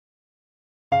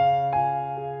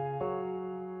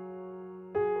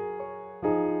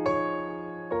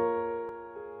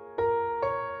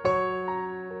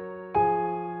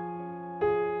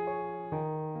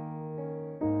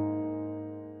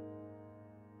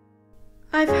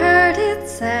I've heard it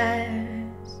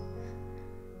said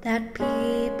that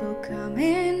people come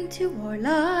into our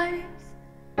lives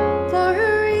for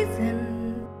a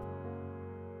reason,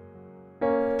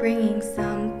 bringing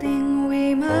something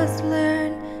we must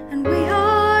learn, and we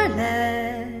are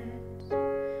led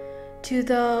to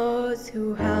those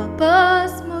who help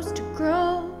us most to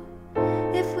grow.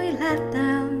 If we let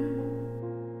them,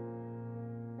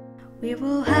 we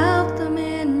will help them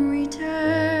in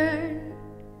return.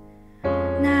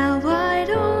 Now I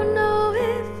don't know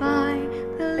if I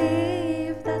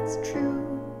believe that's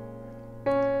true,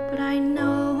 but I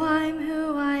know I'm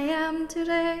who I am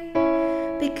today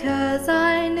because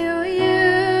I knew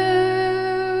you.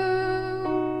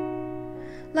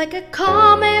 Like a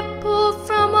comet pulled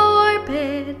from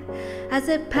orbit as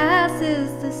it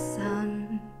passes the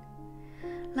sun,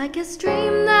 like a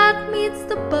stream that meets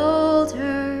the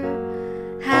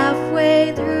boulder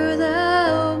halfway through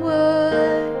the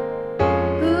wood.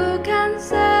 Who can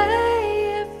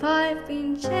say if I've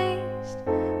been changed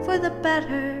for the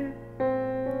better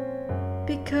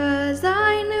because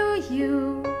I knew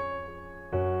you?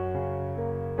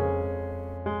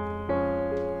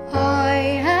 I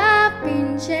have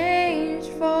been changed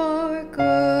for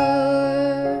good.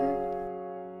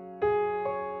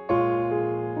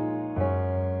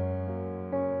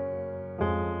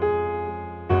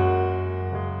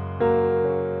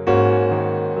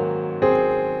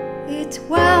 It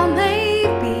well may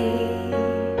be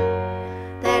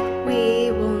that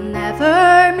we will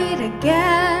never meet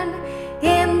again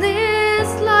in this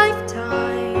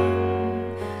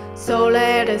lifetime. So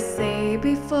let us say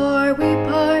before we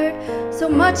part, so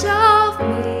much of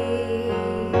me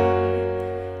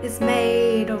is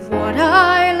made of what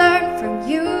I learned from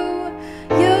you.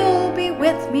 You'll be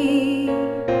with me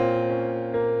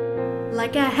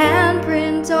like a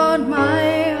handprint on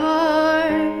my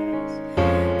heart.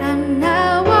 And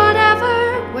now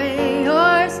whatever way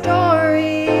our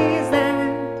stories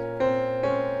end,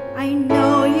 I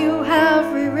know you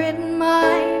have rewritten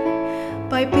mine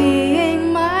by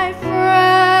being my friend.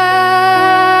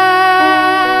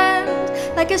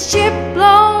 Like a ship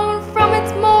blown from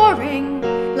its mooring,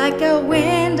 like a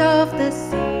wind of the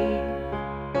sea,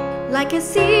 like a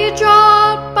sea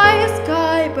dropped by a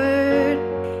skybird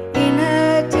in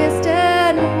a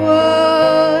distant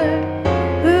wood.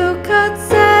 Who could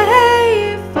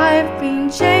say if I've been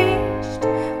changed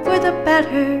for the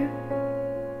better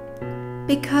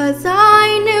because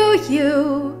I knew you?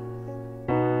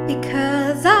 Because